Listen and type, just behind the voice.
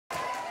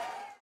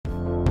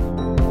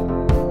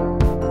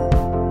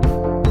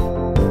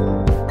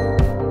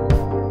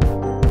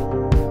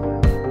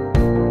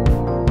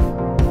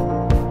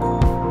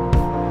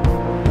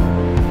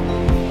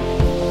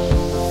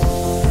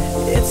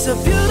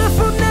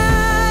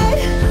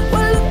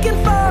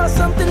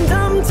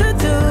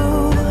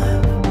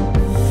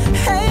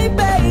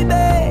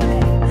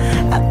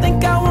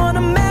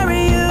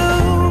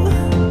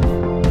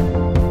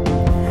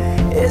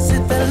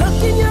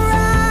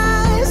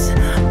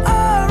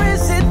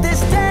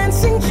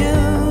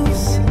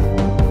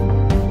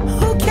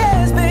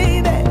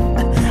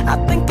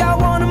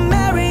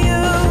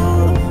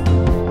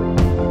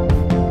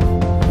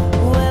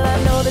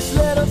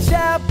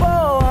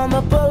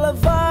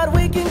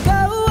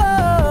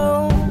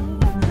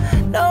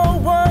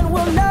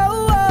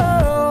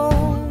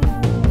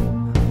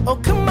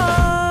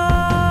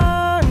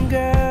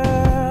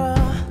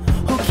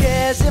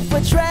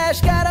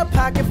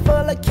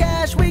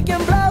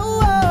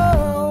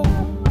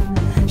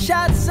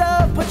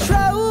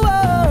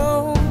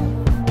control,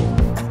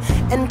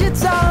 and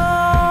it's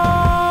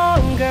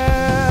on,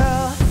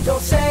 girl.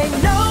 Don't say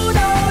no,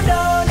 no,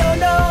 no, no,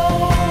 no.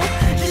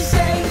 Just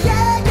say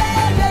yeah,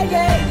 yeah, yeah,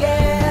 yeah,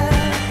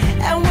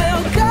 yeah. And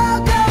we'll go,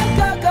 go,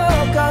 go, go,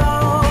 go.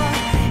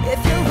 If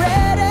you're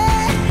ready,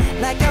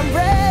 like I'm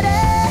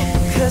ready.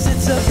 'Cause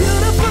it's a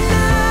beautiful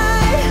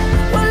night.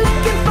 We're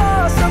looking for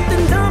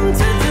something dumb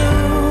to do.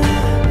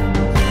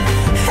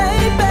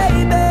 Hey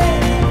baby,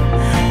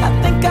 I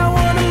think I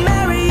wanna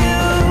marry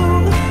you.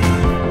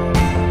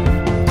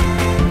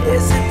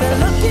 Is it the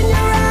look in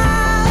your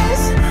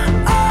eyes,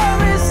 or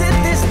is it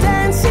this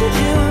dancing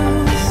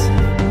juice?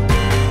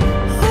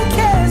 Who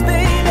cares,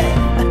 baby?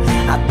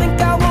 I think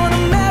I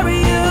wanna marry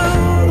you.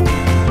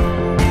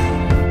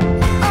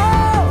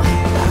 Oh,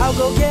 I'll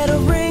go get a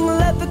ring,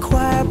 let the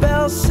choir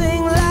bells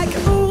sing like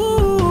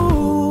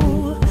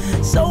ooh.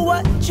 So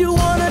what you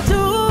wanna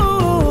do?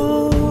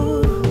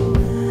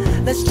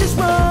 Let's just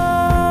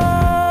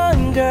run,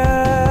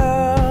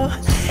 girl.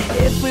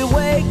 If we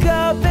wake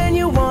up and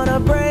you wanna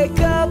break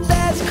up,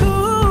 that's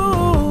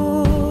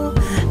cool.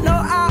 No,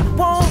 I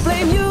won't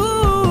blame you.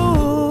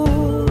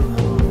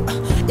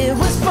 It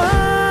was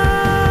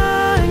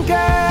fun,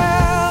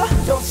 girl.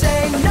 Don't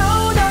say no,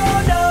 no,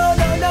 no,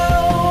 no, no.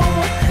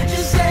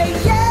 Just say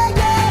yeah,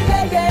 yeah,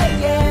 yeah, yeah,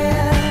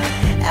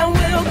 yeah. And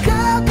we'll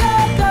go, go,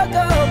 go,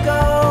 go,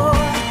 go.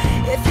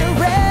 If you're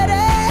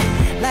ready,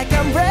 like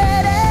I'm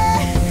ready.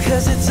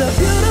 'Cause it's a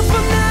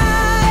beautiful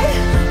night.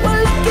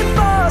 We're looking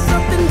for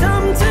something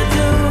dumb to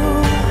do.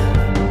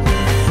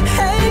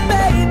 Hey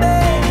baby,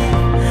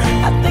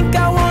 I think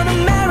I wanna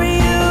marry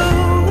you.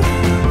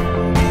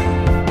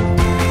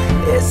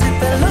 Is it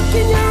the look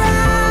in your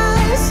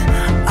eyes,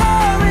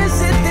 or is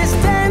it this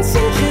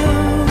dancing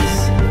juice?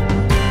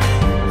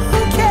 Who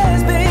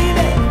cares,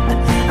 baby?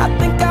 I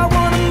think I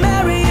wanna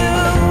marry you.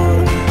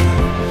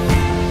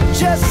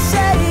 Just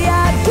say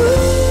I do.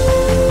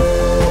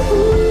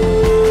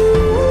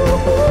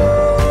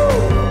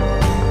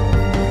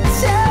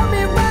 Tell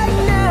me right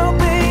now,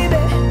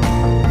 baby.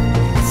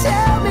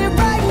 Tell me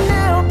right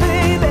now,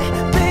 baby.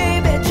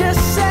 Baby,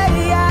 just say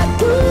I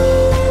do.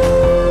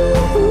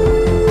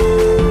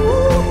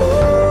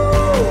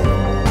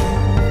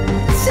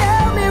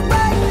 Tell me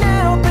right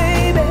now,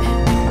 baby.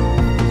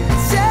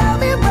 Tell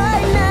me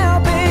right now,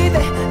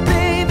 baby.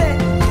 Baby,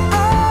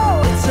 oh,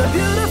 it's a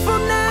beautiful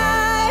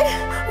night.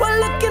 We're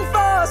looking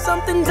for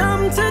something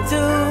dumb to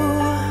do.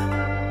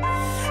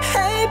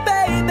 Hey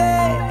baby,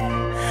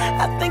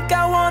 I think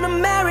I wanna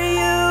marry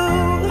you.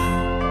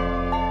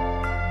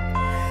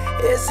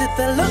 Is it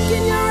the look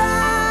in your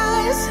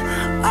eyes,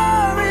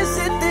 or is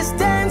it this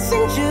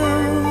dancing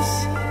juice?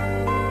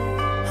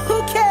 Who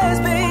cares,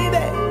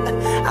 baby?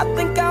 I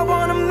think I